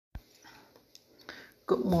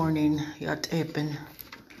Good morning, Yat Eben.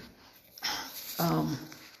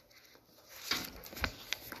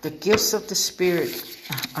 The gifts of the Spirit,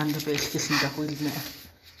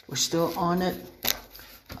 we're still on it.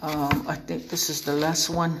 I think this is the last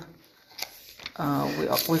one.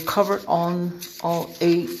 We covered all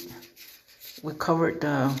 8. We covered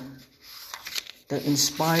the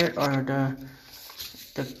inspired or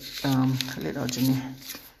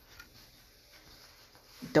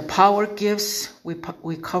the power gifts. We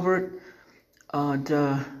covered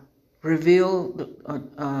the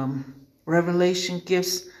revelation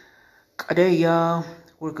gifts. We're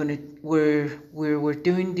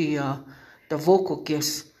doing the vocal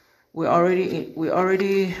gifts. We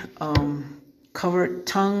already covered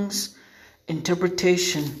tongues,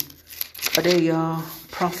 interpretation,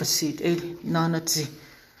 prophecy,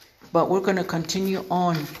 but we're going to continue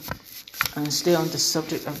on and stay on the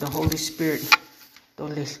subject of the Holy Spirit.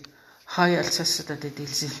 Father,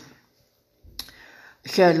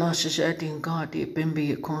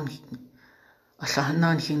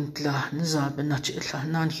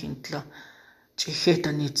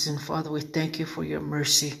 we thank you for your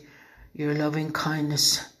mercy, your loving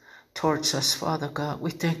kindness towards us, Father God. We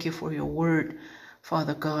thank you for your word,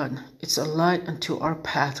 Father God. It's a light unto our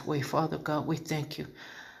pathway, Father God. We thank you.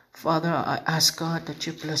 Father, I ask God that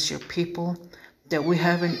you bless your people, that we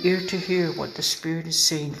have an ear to hear what the Spirit is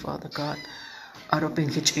saying, Father God. Father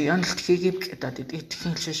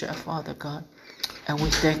God. And we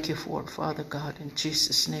thank you for it, Father God, in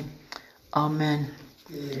Jesus' name. Amen.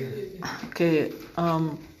 Okay,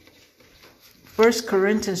 1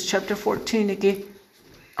 Corinthians chapter 14 again.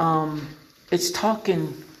 It's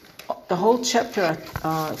talking, the whole chapter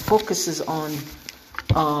focuses on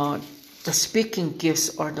the speaking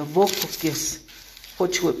gifts or the vocal gifts,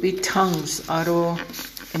 which would be tongues,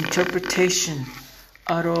 interpretation,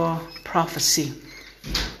 prophecy.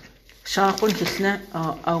 I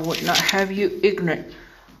would not have you ignorant.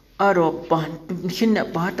 I do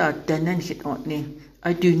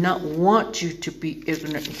not want you to be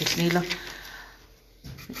ignorant.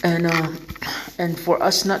 And for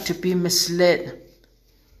us not to be misled,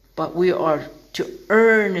 but we are to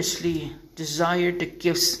earnestly desire the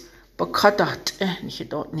gifts.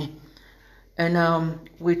 And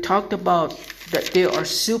we talked about that they are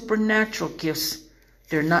supernatural gifts.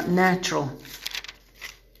 They're not natural.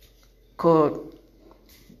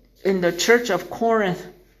 In the church of Corinth,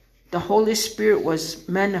 the Holy Spirit was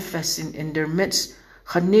manifesting in their midst.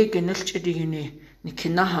 But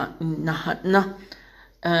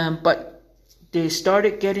they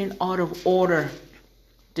started getting out of order.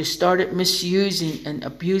 They started misusing and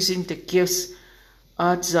abusing the gifts.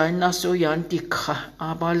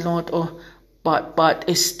 But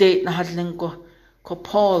estate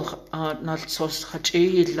Paul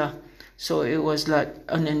so it was like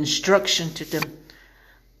an instruction to them.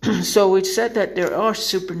 So it said that there are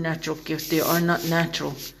supernatural gifts. They are not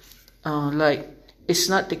natural. Like it's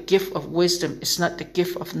not the gift of wisdom. It's not the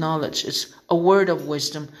gift of knowledge. It's a word of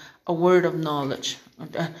wisdom, a word of knowledge.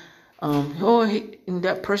 That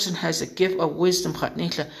person has a gift of wisdom.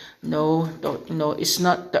 No, it's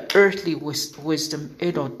not the earthly wisdom.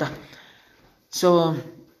 So,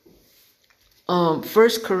 1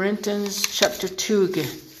 Corinthians chapter 2 again.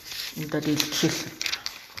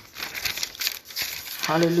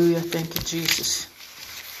 Hallelujah, thank you, Jesus.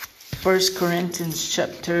 1 Corinthians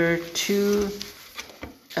chapter 2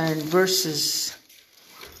 and verses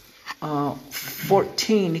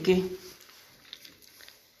 14 again.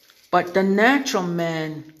 But the natural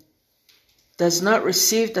man does not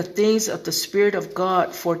receive the things of the Spirit of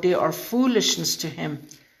God, for they are foolishness to him,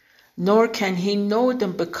 nor can he know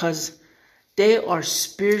them because they are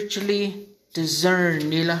spiritually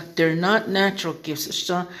discerned. They're not natural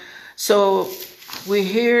gifts. So we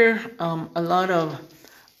hear a lot of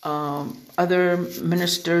other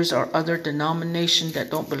ministers or other denominations that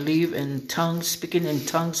don't believe in tongues, speaking in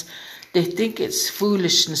tongues. They think it's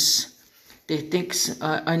foolishness. They think,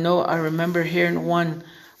 I remember hearing one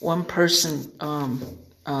person,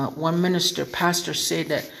 one minister, pastor say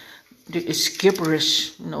that it's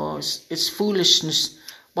gibberish, it's foolishness.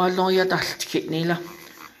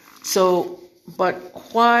 So, but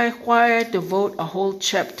why devote a whole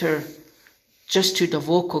chapter just to the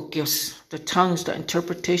vocal gifts, the tongues, the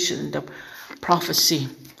interpretation, the prophecy?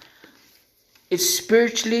 It's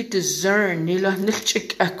spiritually discerned.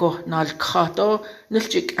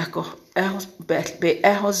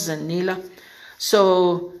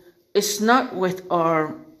 So it's not with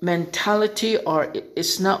our mentality, or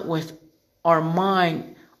it's not with our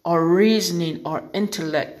mind, our reasoning, our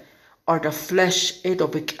intellect, or the flesh.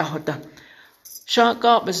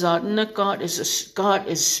 God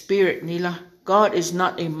is spirit, Nila. God is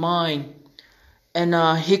not a mind. And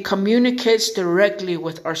he communicates directly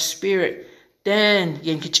with our spirit. Then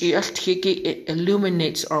it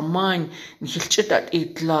illuminates our mind.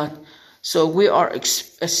 So we are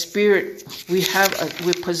a spirit. We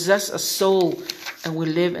possess a soul, and we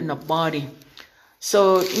live in a body.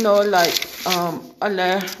 So the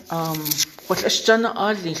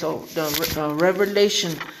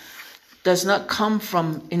revelation does not come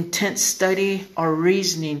from intense study or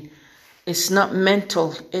reasoning. It's not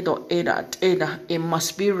mental. It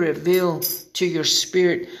must be revealed to your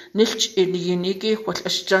spirit. I'll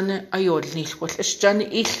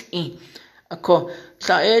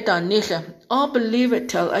believe it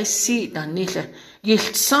till I see it.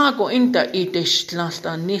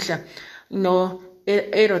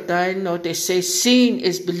 They say seeing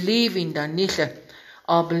is believing.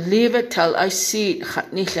 I'll believe it till I see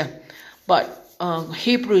it. But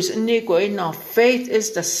Hebrews, now faith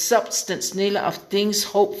is the substance of things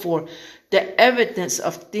hoped for, the evidence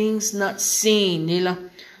of things not seen.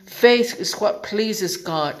 Faith is what pleases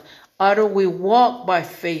God. Although we walk by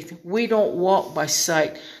faith, we don't walk by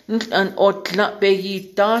sight. And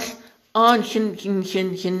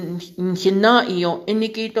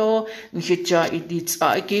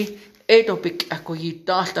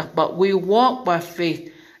but we walk by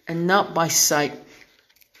faith and not by sight.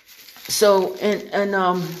 So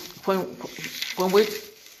when we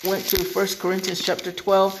went to 1 Corinthians chapter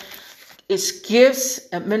 12, it's gifts,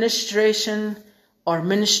 administration, or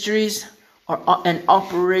ministries, or an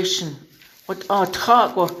operation.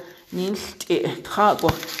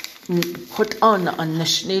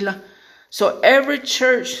 So every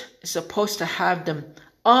church is supposed to have them.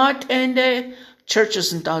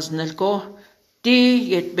 Churches doesn't go. And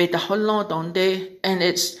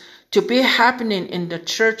it's to be happening in the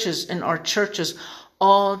churches, in our churches,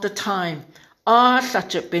 all the time.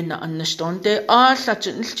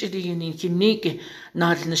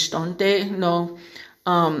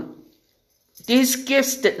 These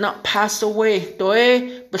gifts did not pass away.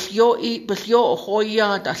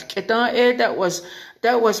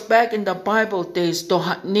 That was back in the Bible days.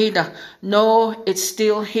 No, it's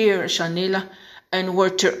still here, Shanila. And we're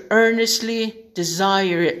to earnestly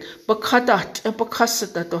desire it.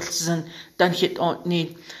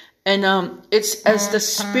 And it's as the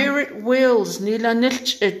Spirit wills. He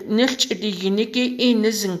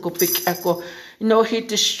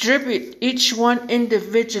distributes each one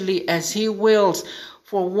individually as he wills.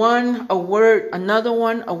 For one, a word, another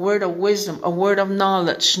one, a word of wisdom, a word of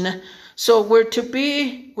knowledge. So we're to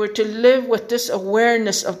live with this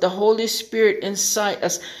awareness of the Holy Spirit inside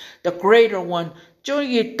us, the greater one.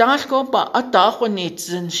 In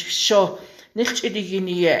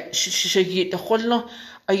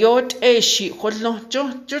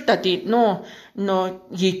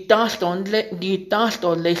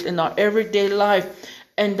our everyday life,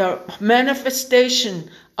 and the manifestation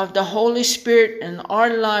of the Holy Spirit in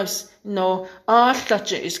our lives,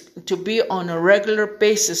 is to be on a regular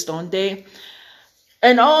basis, don't they?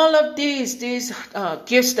 And all of these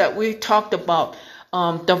gifts that we talked about,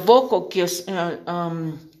 the vocal gifts,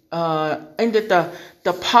 and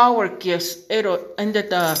the power gifts, and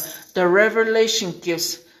the revelation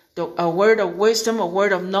gifts, a word of wisdom, a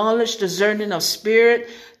word of knowledge, discerning of spirit,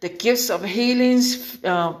 the gifts of healings,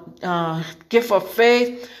 gift of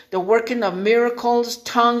faith, the working of miracles,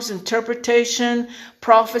 tongues, interpretation,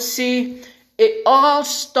 prophecy. It all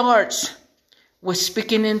starts with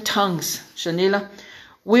speaking in tongues, Shanila.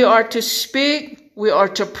 We are to speak, we are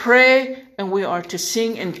to pray, and we are to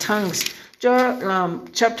sing in tongues.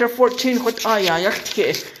 Chapter 14,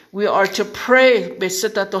 we are to pray.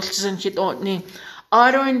 Sing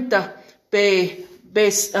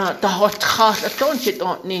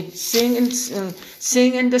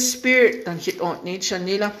in the spirit.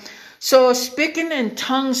 So speaking in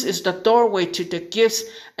tongues is the doorway to the gifts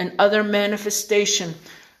and other manifestation.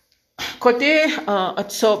 For these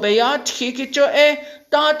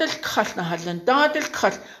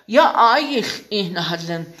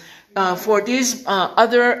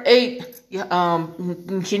other 8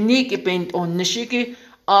 unique event on Nishiki.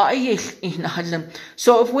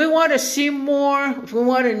 So if we want to see more, if we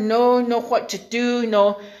want to know what to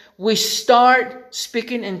do, we start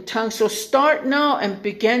speaking in tongues. So start now and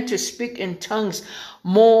begin to speak in tongues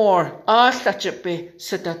more.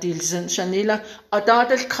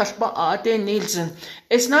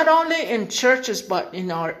 It's not only in churches, but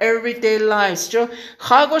in our everyday lives. We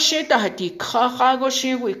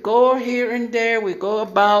go here and there, we go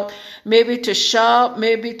about, maybe to shop,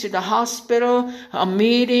 maybe to the hospital, a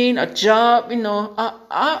meeting, a job,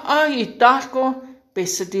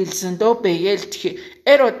 besadil sendo beyelti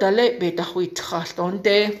ero dale betahwit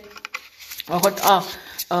khastonde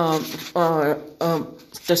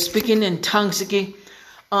the speaking in tongues again.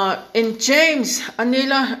 In James,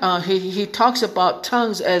 Anila, he talks about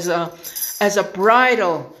tongues as a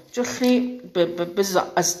bridle. Just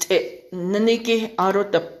as naniki out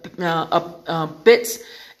of the bits,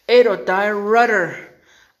 ero die rudder.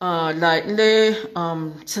 Like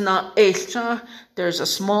there's a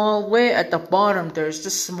small way at the bottom. There's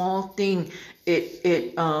this small thing.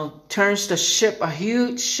 It turns the ship, a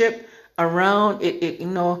huge ship around.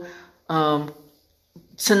 Even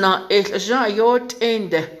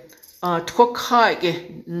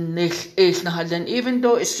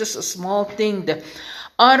though it's just a small thing,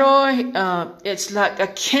 it's like a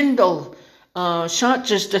Kindle.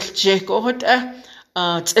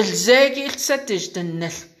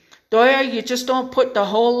 You just don't put the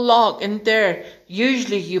whole log in there.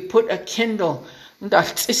 Usually you put a Kindle. You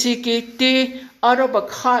put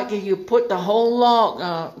the whole log.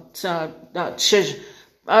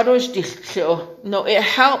 No, it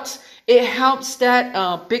helps. It helps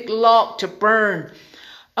that big log to burn.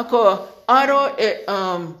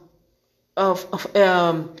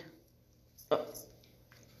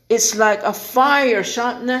 It's like a fire.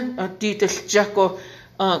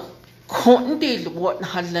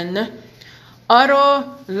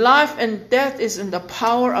 Life and death is in the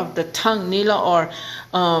power of the tongue, Nila, or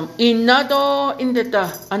inado in the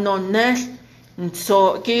anonesh.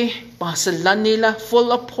 So Basalanila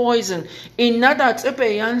full of poison. Inada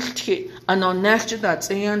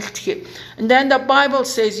and then the Bible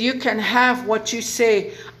says you can have what you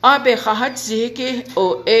say.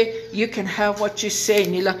 You can have what you say,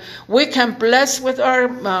 Nila. We can bless with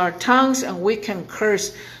our tongues and we can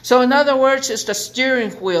curse. So in other words, it's the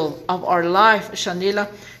steering wheel of our life, Shanila.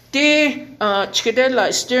 The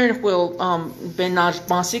steering wheel benal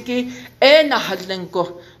basiki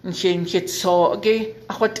enahadlenko so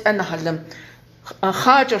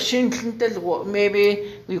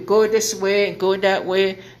maybe we go this way, go that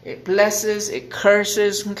way. It blesses, it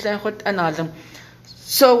curses.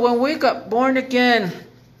 So when we got born again,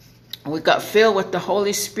 we got filled with the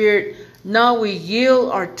Holy Spirit. Now we yield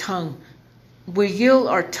our tongue. We yield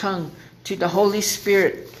our tongue to the Holy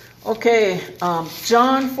Spirit. Okay,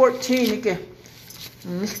 John 14 again.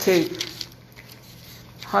 Okay.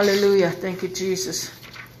 Hallelujah. Thank you, Jesus.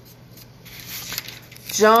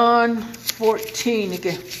 John 14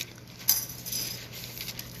 again.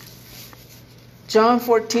 John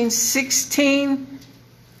 14, 16,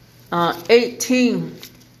 18.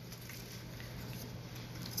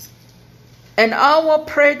 And I will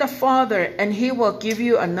pray the Father, and he will give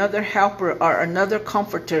you another helper or another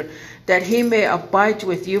comforter, that he may abide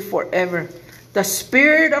with you forever. The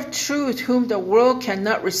Spirit of truth, whom the world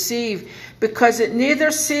cannot receive, because it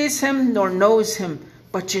neither sees him nor knows him,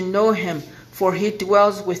 but you know him, for he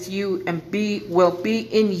dwells with you and will be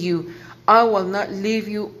in you. I will not leave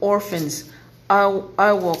you orphans. I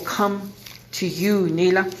will come to you,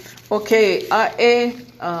 Nila. Okay,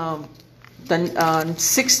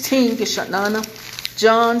 16 Gishanana.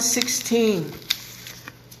 John 16.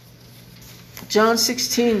 John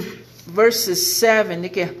 16 verses 7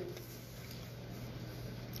 again.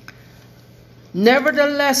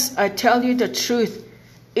 Nevertheless, I tell you the truth.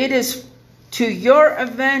 It is to your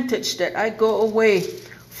advantage that I go away.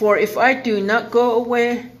 For if I do not go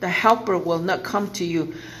away, the helper will not come to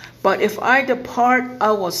you. But if I depart,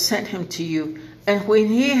 I will send him to you. And when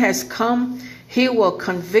he has come, he will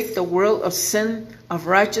convict the world of sin, of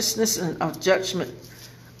righteousness, and of judgment.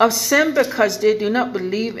 Of sin, because they do not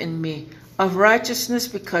believe in me. Of righteousness,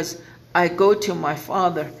 because I go to my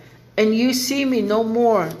Father, and you see me no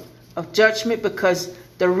more. Of judgment, because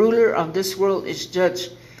the ruler of this world is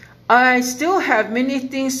judged. I still have many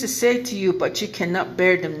things to say to you, but you cannot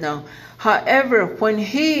bear them now. However, when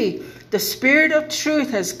he, the Spirit of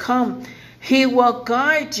truth, has come, he will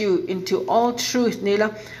guide you into all truth,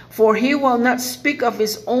 Nila. For he will not speak of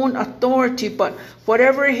his own authority, but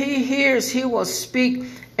whatever he hears, he will speak,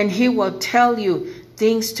 and he will tell you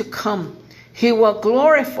things to come. He will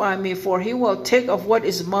glorify me, for he will take of what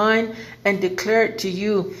is mine and declare it to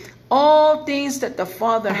you. All things that the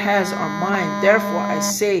Father has are mine. Therefore I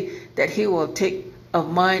say that he will take of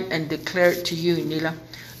mine and declare it to you, Nila.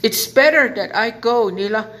 It's better that I go,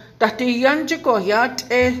 Nila. To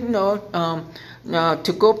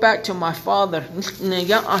go back to my Father.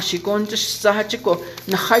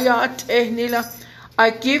 I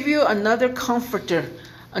give you another comforter,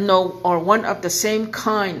 or one of the same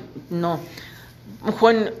kind.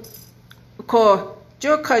 When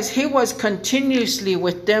because he was continuously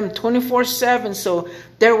with them 24/7, so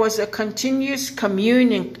there was a continuous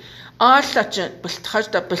communion. Now,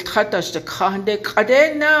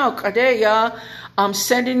 I'm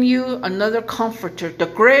sending you another comforter, the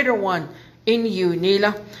greater one in you,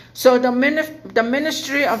 Nila. So the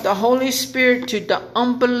ministry of the Holy Spirit to the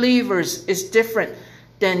unbelievers is different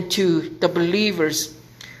than to the believers.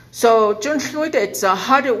 So,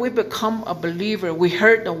 how did we become a believer? We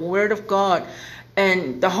heard the word of God,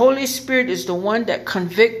 and the Holy Spirit is the one that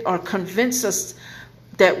convince us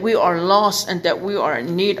that we are lost and that we are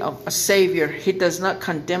in need of a Savior. He does not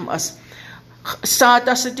condemn us.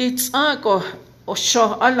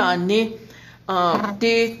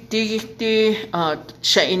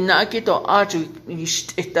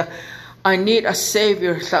 I need a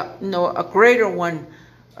Savior, a greater one.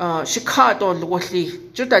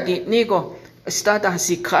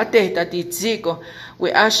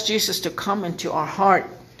 We ask Jesus to come into our heart,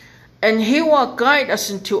 and He will guide us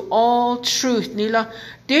into all truth.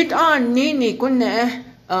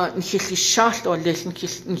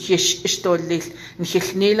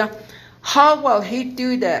 How will He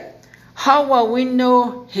do that? How will we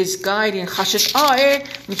know His guiding? That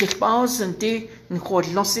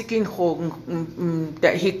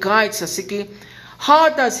He guides us. How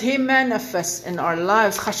does He manifest in our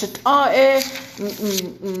lives?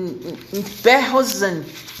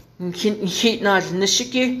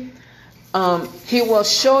 He will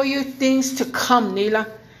show you things to come, Nila.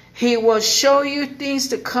 He will show you things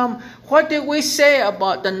to come. What did we say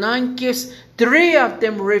about the 9 gifts? 3 of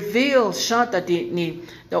them reveal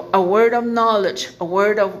a word of knowledge, a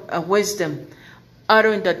word of wisdom,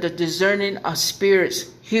 uttering the discerning of spirits.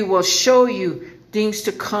 He will show you things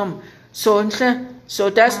to come. So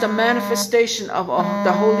that's the manifestation of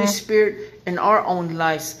the Holy Spirit in our own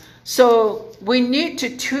lives. So we need to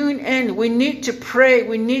tune in. We need to pray.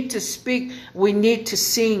 We need to speak. We need to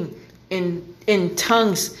sing in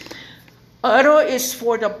tongues. Aro is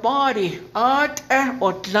for the body.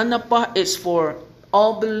 It's for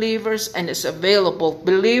all believers, and it's available.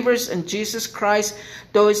 Believers in Jesus Christ,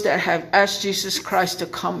 those that have asked Jesus Christ to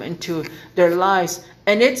come into their lives.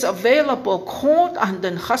 And it's available.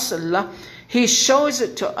 He shows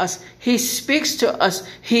it to us. He speaks to us.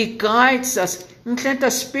 He guides us. The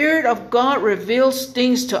Spirit of God reveals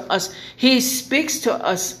things to us. He speaks to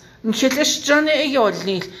us. So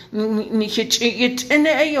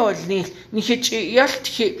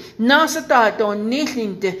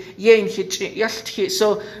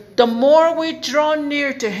the more we draw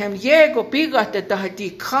near to Him,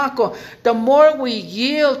 the more we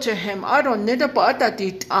yield to Him,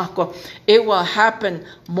 it will happen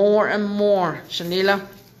more and more. Shanila.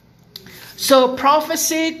 So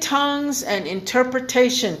prophecy, tongues, and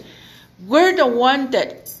interpretation, we're the one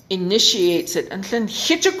that initiates it. And then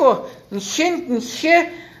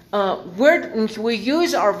we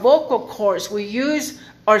use our vocal cords, we use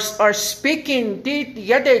our speaking,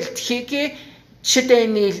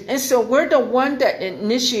 and so we're the one that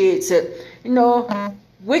initiates it.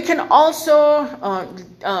 We can also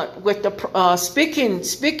with the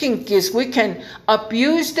speaking gifts, we can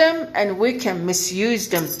abuse them and we can misuse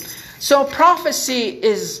them. So prophecy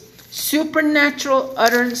is supernatural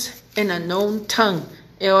utterance in a known tongue.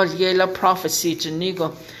 Prophecy.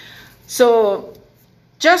 So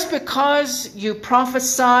just because you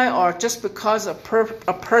prophesy, or just because a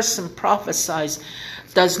person prophesies,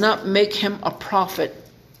 does not make him a prophet.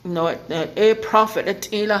 A prophet.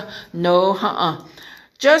 No,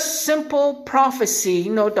 just simple prophecy.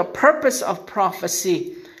 The purpose of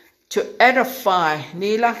prophecy, to edify,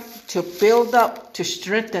 to build up, to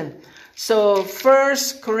strengthen. So 1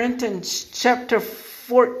 Corinthians chapter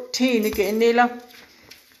 14,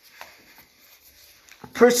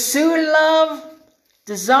 pursue love,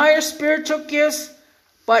 desire spiritual gifts,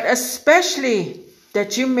 but especially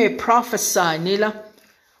that you may prophesy,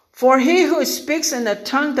 For he who speaks in a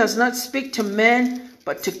tongue does not speak to men,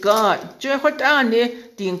 but to God.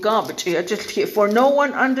 For no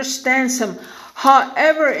one understands him.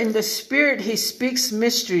 However, in the Spirit he speaks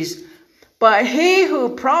mysteries. But he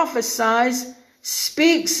who prophesies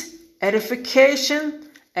speaks edification,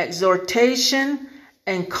 exhortation,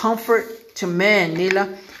 and comfort to man,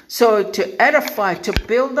 So to edify, to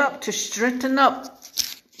build up, to strengthen up.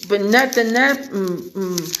 But not the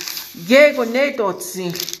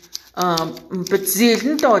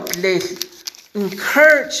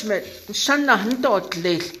encouragement,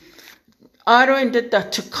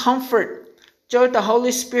 to comfort. The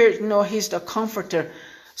Holy Spirit, He's the comforter.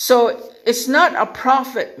 So it's not a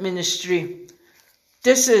prophet ministry.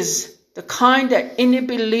 This is the kind that any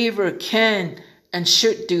believer can and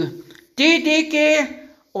should do.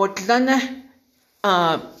 otlane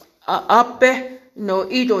ape no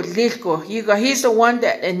ido lilko. He's the one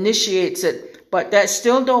that initiates it, but that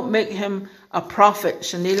still don't make him a prophet,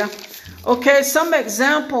 Shanila. Okay, some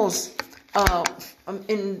examples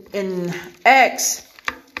in Acts.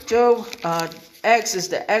 Joe, Acts is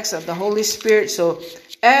the Acts of the Holy Spirit. So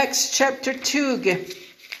Acts chapter 2.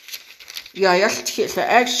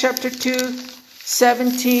 Acts chapter 2,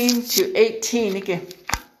 17 to 18. Again.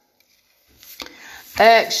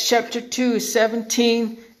 Acts chapter 2,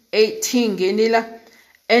 17, 18.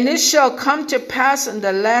 And it shall come to pass in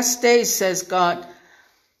the last days, says God,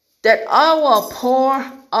 that I will pour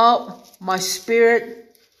out my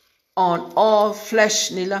spirit on all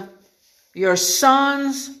flesh, Nila. Your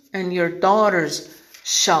sons and your daughters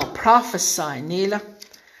shall prophesy, Nila.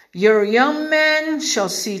 Your young men shall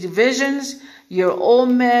see visions, your old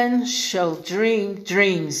men shall dream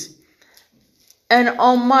dreams. And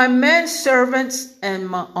on my men servants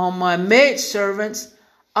and on my maid servants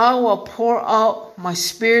I will pour out my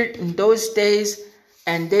spirit in those days,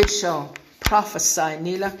 and they shall prophesy,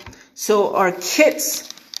 Nila. So our kids,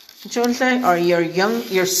 are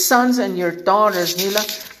your sons and your daughters, Nila.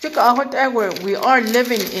 We are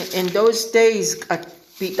living in those days.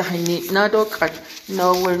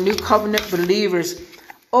 No, we're new covenant believers.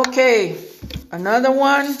 Okay, another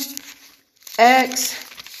one. Acts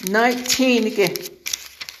 19 again.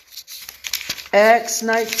 Acts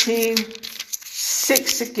 19,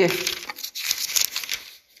 6 again.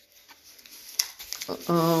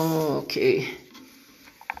 Okay.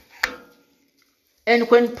 And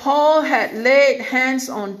when Paul had laid hands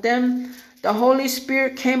on them, the Holy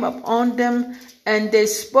Spirit came upon them, and they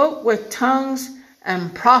spoke with tongues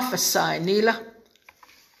and prophesied, Nila.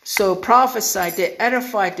 So prophesy, they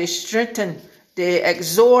edify, they strengthen, they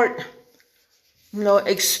exhort,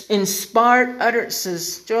 inspired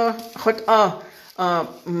utterances.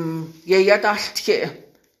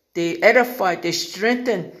 They edify, they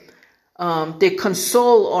strengthen, they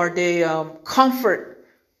console, or they comfort.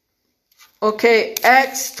 Okay,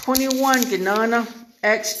 Acts 21, Ginana.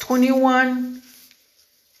 Acts 21,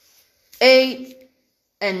 8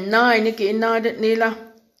 and 9. Nila.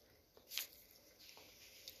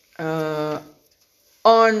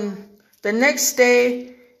 On the next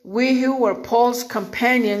day, we who were Paul's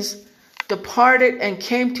companions departed and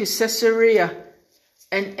came to Caesarea,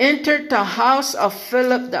 and entered the house of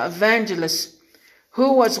Philip the evangelist,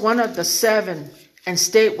 who was one of the 7, and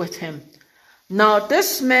stayed with him. Now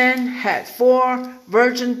this man had 4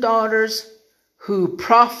 virgin daughters who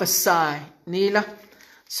prophesied, Nila.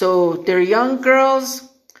 So they're young girls.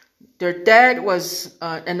 Their dad was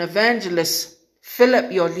an evangelist, Philip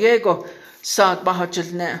Yoliego.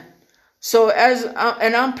 So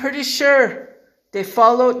and I'm pretty sure they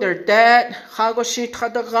followed their dad.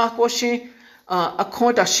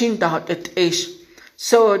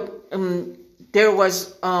 So there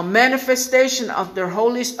was a manifestation of the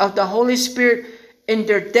Holy Spirit in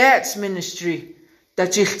their dad's ministry.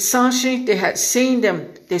 They had seen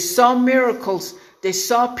them. They saw miracles. They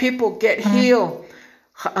saw people get healed.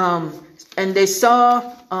 And they saw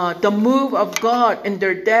the move of God in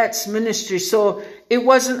their dad's ministry. So it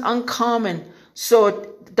wasn't uncommon.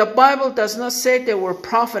 So the Bible does not say they were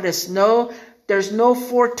prophetess. No, there's no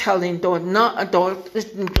foretelling.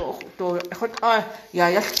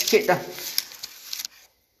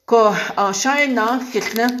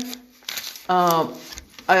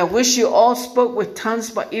 I wish you all spoke with tongues,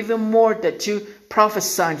 but even more that you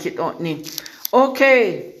prophesied.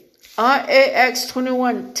 Okay, Acts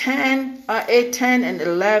 21, 10, 10 and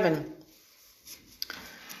 11.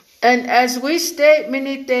 And as we stayed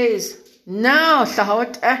many days, now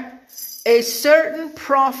a certain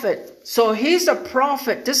prophet. So he's a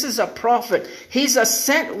prophet. This is a prophet. He's a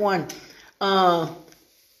sent one.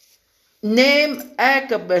 Named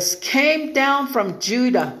Agabus came down from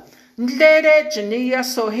Judah.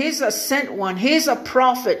 So he's a sent one. He's a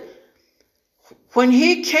prophet. When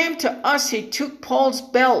he came to us, he took Paul's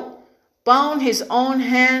belt, bound his own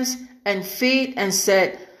hands and feet, and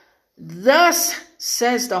said, "Thus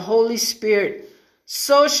says the Holy Spirit,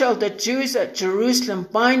 so shall the Jews at Jerusalem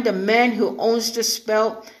bind the man who owns this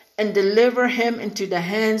belt and deliver him into the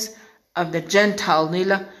hands of the Gentile."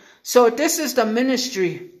 Nila. So this is the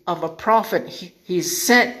ministry of a prophet. He's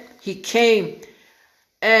sent, he came,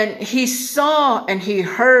 and he saw and he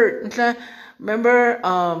heard. Remember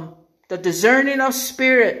the discerning of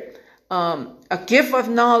spirit, a gift of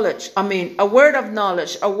knowledge. A word of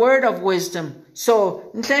knowledge, a word of wisdom.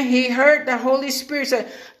 So he heard the Holy Spirit say,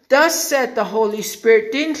 "Thus said the Holy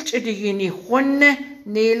Spirit."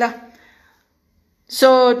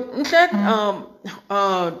 So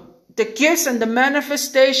the gifts and the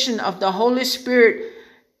manifestation of the Holy Spirit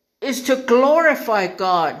is to glorify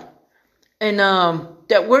God. And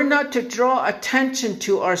that we're not to draw attention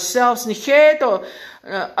to ourselves. Know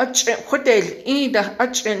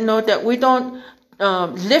that we don't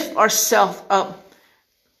lift ourselves up.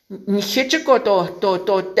 The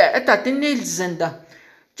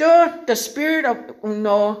Spirit of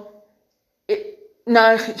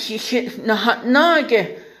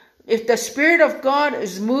if the Spirit of God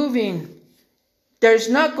is moving, there's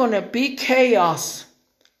not going to be chaos.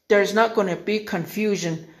 There's not going to be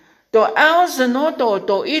confusion. There's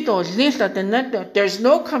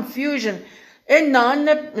no confusion. And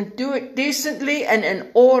do it decently and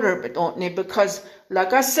in order, because,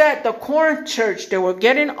 like I said, the Corinth church, they were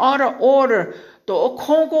getting out of order. And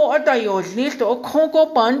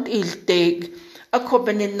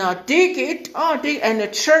the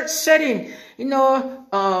church setting,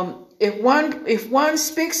 if one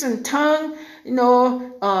speaks in tongue,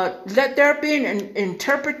 let there be an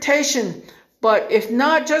interpretation. But if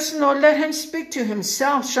not, just let him speak to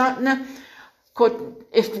himself.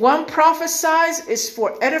 If one prophesies, it's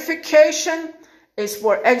for edification, it's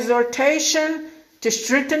for exhortation, to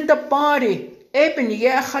strengthen the body. Like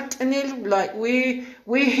we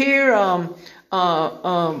hear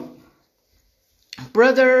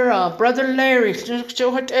Brother Larry,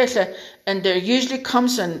 and there usually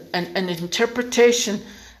comes an interpretation,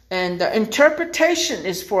 and the interpretation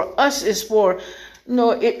is for us, is for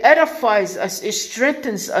it edifies us, it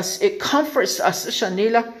strengthens us, it comforts us.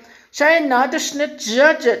 Shanila,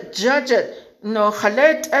 judge it.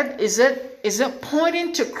 Is it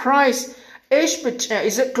pointing to Christ?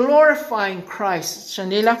 Is it glorifying Christ?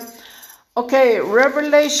 Shanila. Okay,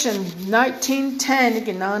 Revelation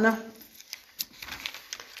 19:10.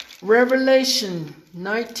 Revelation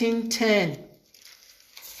 19:10.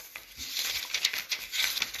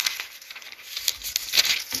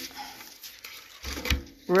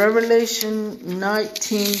 Revelation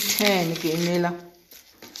 19:10.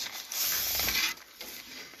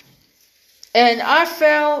 And I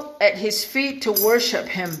fell at his feet to worship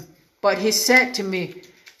him, but he said to me,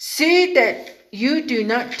 "See that you do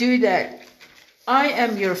not do that. I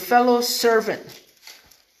am your fellow servant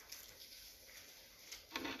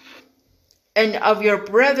and of your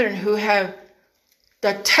brethren who have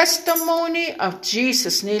the testimony of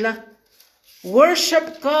Jesus." Nila,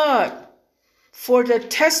 worship God. For the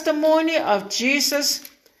testimony of Jesus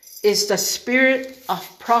is the spirit of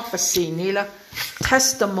prophecy, Nila.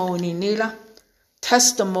 Testimony, Nila.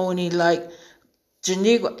 Testimony, like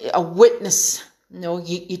a witness,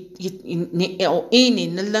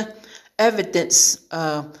 evidence,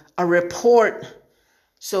 a report.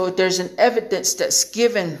 So there's an evidence that's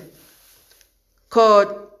given. Called,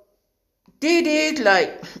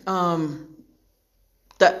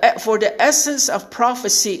 for the essence of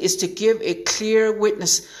prophecy is to give a clear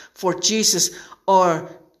witness for Jesus, or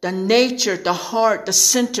the nature, the heart, the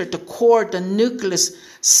center, the core, the nucleus,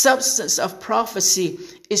 substance of prophecy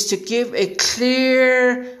is to give a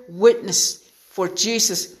clear witness for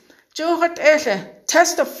Jesus.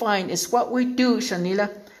 Testifying is what we do,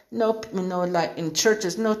 Shanila. Like in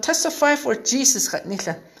churches, testify for Jesus,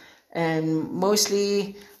 and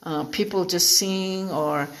mostly people just sing,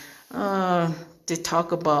 or they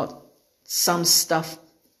talk about some stuff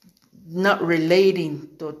not relating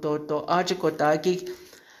to ajiko.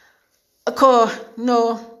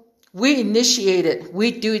 No, we initiate it.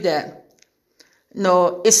 We do that.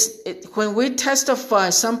 No, when we testify,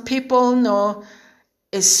 some people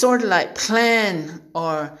it's sort of like plan,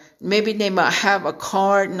 or maybe they might have a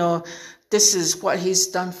card. This is what he's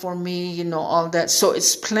done for me. All that. So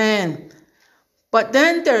it's planned. But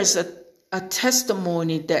then there's a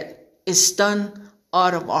testimony that is done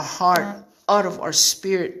out of our heart, out of our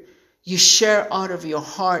spirit. You share out of your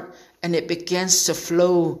heart, and it begins to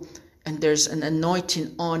flow, and there's an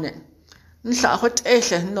anointing on it.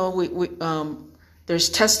 There's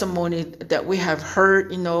testimony that we have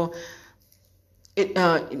heard.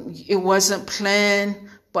 It wasn't planned,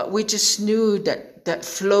 but we just knew that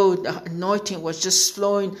flow, the anointing was just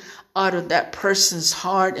flowing out of that person's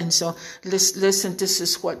heart. And so, listen, this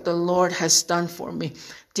is what the Lord has done for me.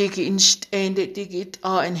 And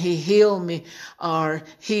he healed me, or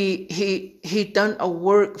he done a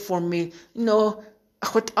work for me.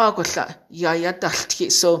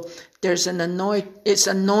 So there's an anointing. It's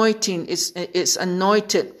anointing. It's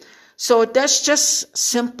anointed. So that's just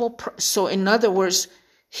simple. So in other words,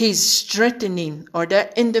 he's strengthening, or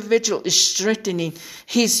that individual is strengthening.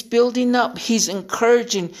 He's building up. He's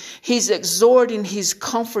encouraging. He's exhorting. He's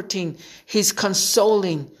comforting. He's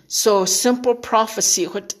consoling. So simple prophecy.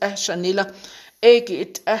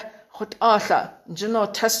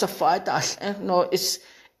 testify that,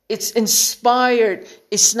 it's inspired.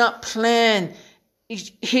 It's not planned.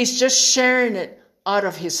 He's just sharing it out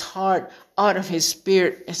of his heart, out of his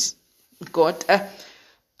spirit. It's good.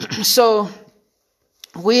 So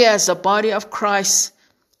we as a body of Christ,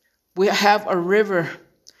 we have a river.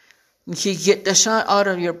 He get the shot out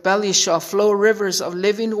of your belly shall flow rivers of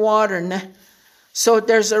living water. Ne? So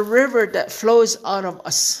there's a river that flows out of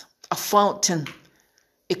us, a fountain.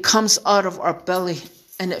 It comes out of our belly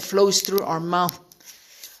and it flows through our mouth.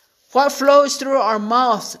 What flows through our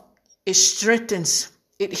mouth, it strengthens,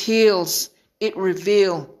 it heals, it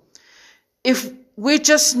reveals. If we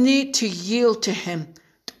just need to yield to him.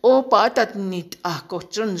 So,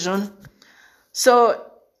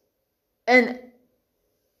 and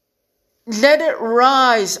let it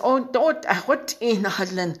rise. And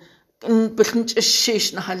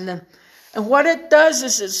what it does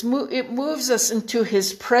is it moves us into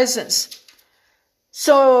his presence.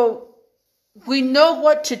 So we know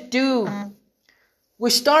what to do. We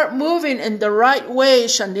start moving in the right way,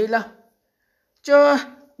 Shanila.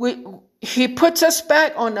 He puts us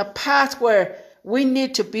back on a path where we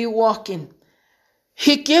need to be walking.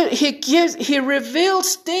 He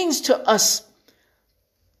reveals things to us.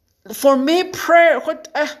 For me, prayer, what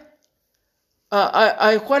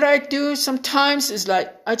I do sometimes is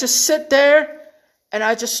like, I just sit there and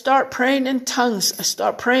I just start praying in tongues. I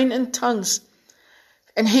start praying in tongues.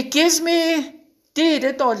 And he gives me,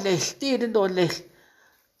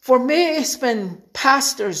 for me, it's been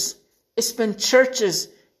pastors, it's been churches,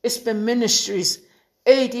 it's been ministries.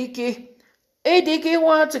 No,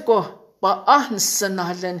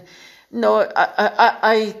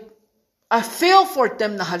 I feel for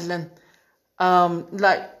them.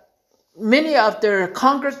 Like many of their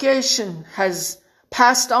congregation has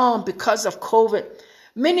passed on because of COVID.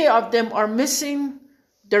 Many of them are missing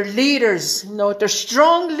their leaders. They're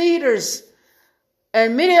strong leaders.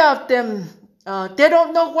 And many of them, they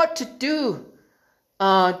don't know what to do.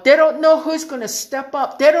 They don't know who's going to step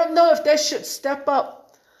up. They don't know if they should step up.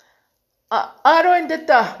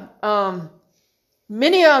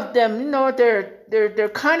 Many of them,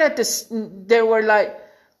 they're kind of they were like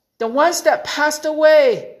the ones that passed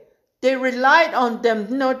away. They relied on them.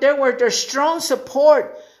 They were their strong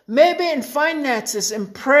support. Maybe in finances, in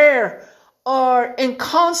prayer, or in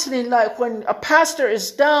counseling. Like when a pastor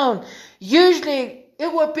is down, usually it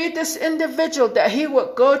would be this individual that he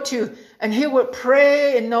would go to and he would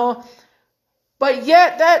pray, But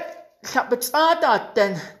yet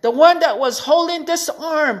the one that was holding this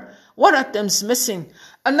arm, one of them's missing.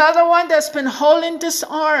 Another one that's been holding this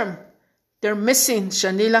arm, they're missing,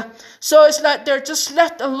 Shanila. So it's like they're just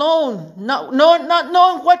left alone, not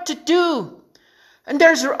knowing what to do. And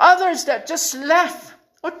there's others that just left.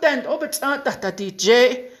 One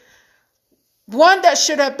that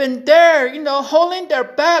should have been there, holding their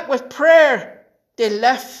back with prayer, they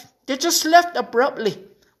left. They just left abruptly.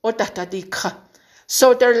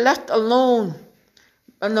 So they're left alone.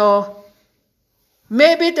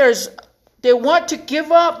 Maybe they want to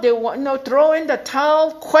give up. They want throw in the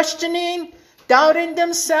towel, questioning, doubting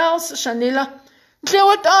themselves. Shanila,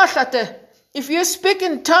 if you speak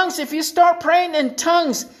in tongues, if you start praying in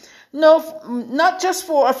tongues, not just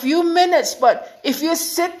for a few minutes, but if you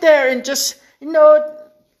sit there and just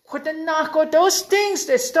those things,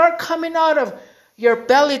 they start coming out of your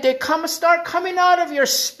belly. They start coming out of your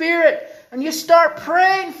spirit. And you start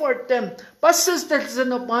praying for them.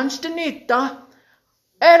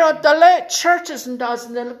 Churches and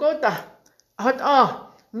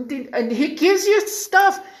he gives you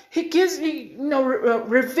stuff. He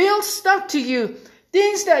reveals stuff to you.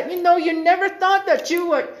 Things that, you never thought that you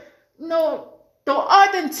would,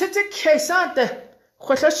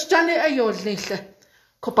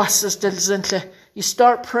 you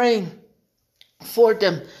start praying for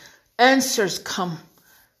them. Answers come.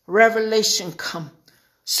 Revelation come.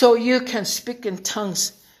 So you can speak in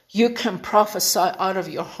tongues. You can prophesy out of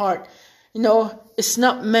your heart. It's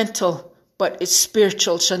not mental, but it's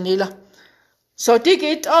spiritual, Shanila. So dig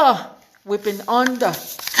it. We've been on the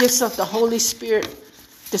gifts of the Holy Spirit.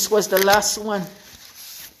 This was the last one.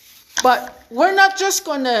 But we're not just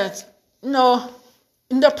going to,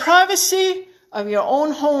 in the privacy of your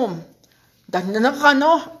own home,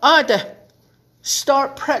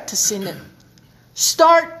 start practicing it.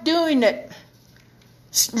 Start doing it.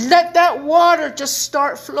 Let that water just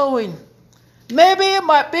start flowing. Maybe it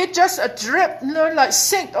might be just a drip, like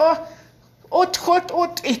sink. But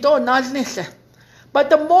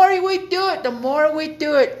the more we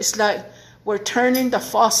do it, it's like we're turning the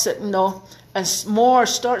faucet, and more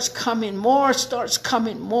starts coming, more starts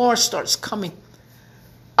coming, more starts coming.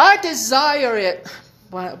 I desire it.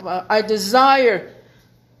 I desire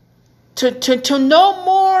to know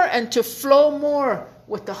more and to flow more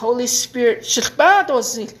with the Holy Spirit. I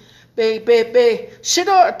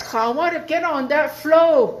want to get on that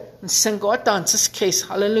flow. And sing God dance this case.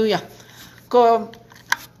 Hallelujah. Go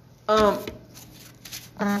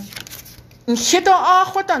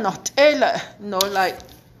like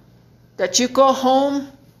that you go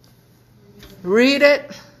home, read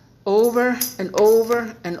it over and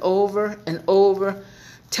over and over and over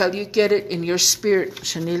till you get it in your spirit.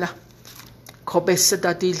 Shanila.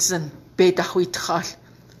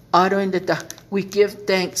 We give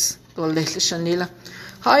thanks.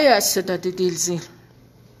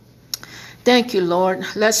 Thank you, Lord.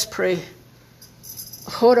 Let's pray.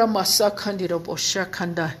 Hora masa kandira bosha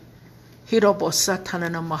kanda. Hiro bosa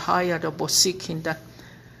tanana mahaya da bosikinda.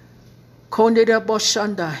 Kondira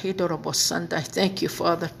boshanda hidoro bosanda. Thank you,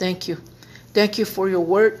 Father. Thank you. Thank you for your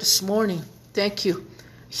word this morning. Thank you.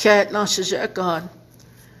 God.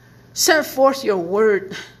 Send forth your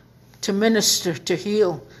word to minister, to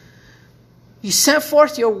heal. You sent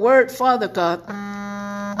forth your word, Father God.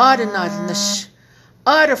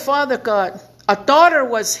 Father God, a daughter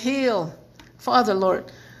was healed. Father Lord,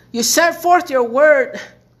 you sent forth your word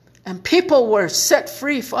and people were set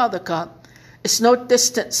free, Father God. It's no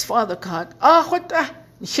distance, Father God.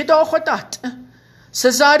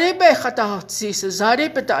 Sazari be khatahatsi, Sazari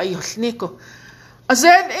betayolniko.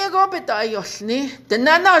 Azel ego betayolni, the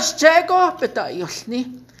nanas jago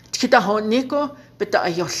betayolni, Tikitahoniko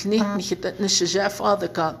betayolni, Nikita Nishaja, Father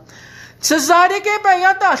God. Sazari ge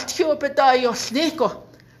bayadat tio betayolniko.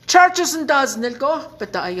 Churches and doesn't go,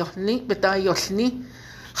 betayolni.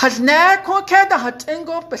 Hadna ko kada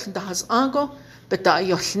hatengo, betahas ango,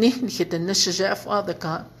 betayolni, Nikita Nishaja, Father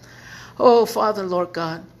God. Oh, Father, Lord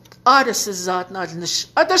God. Ada sezat nadnish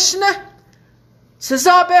adashne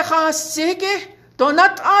sezabe khasige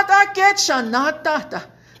donat ada getchanata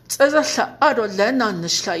tsazasha ado lena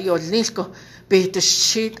nishla yolnilko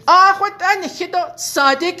betishit ahwat an hido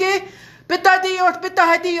sadike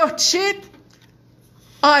betadiyot shit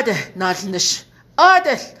ade nadnish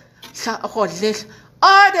ade sa akholil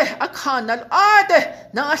ade akhanal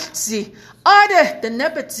ade naltzi ade the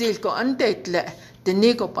nebetzilko andetle the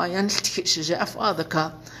nego bayan tishja Father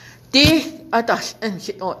God.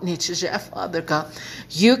 Father God,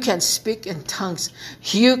 you can speak in tongues.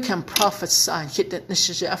 You can prophesy.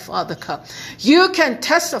 Father God, you can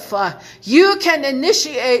testify. You can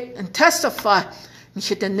initiate and testify.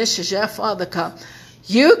 Father God,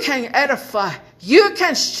 you can edify. You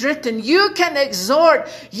can strengthen. You can exhort.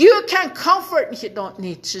 You can comfort. You don't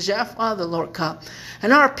need Father, Lord God.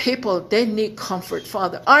 And our people, they need comfort,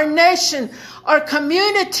 Father. Our nation, our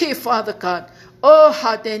community, Father God. Oh,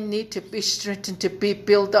 how they need to be strengthened, to be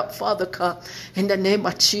built up, Father God, in the name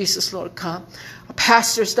of Jesus, Lord God.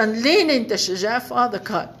 Pastors done lean in the Shajah, Father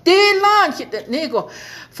God. Dilan hit that nego,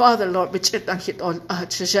 Father Lord, which it done hit on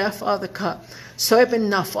Shajah, Father God. So even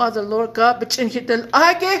now, Father Lord God, but in hit the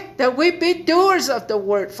age that we be doers of the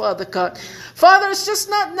word, Father God. Father, it's just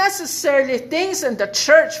not necessarily things in the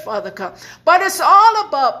church, Father God, but it's all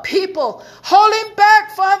about people holding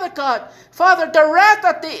back, Father God. Father, the wrath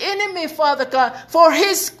of the enemy, Father God, for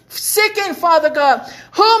his seeking, Father God,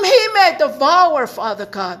 whom he may devour, Father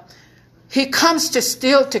God. He comes to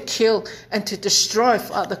steal, to kill, and to destroy,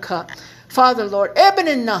 Father God. Father, Lord,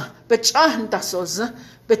 Ebenina, Bechahdasoz,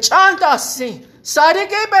 Bechahdasi,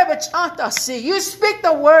 Sadege, you speak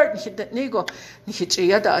the word,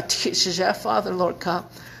 Father, Lord God.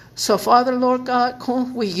 So, Father, Lord God,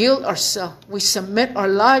 we yield ourselves, we submit our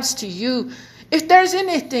lives to you. If there's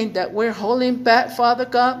anything that we're holding back, Father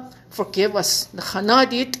God, forgive us.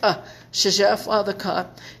 Father God,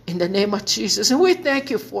 in the name of Jesus. And we thank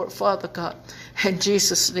you for it, Father God. In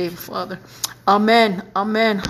Jesus' name, Father. Amen. Amen.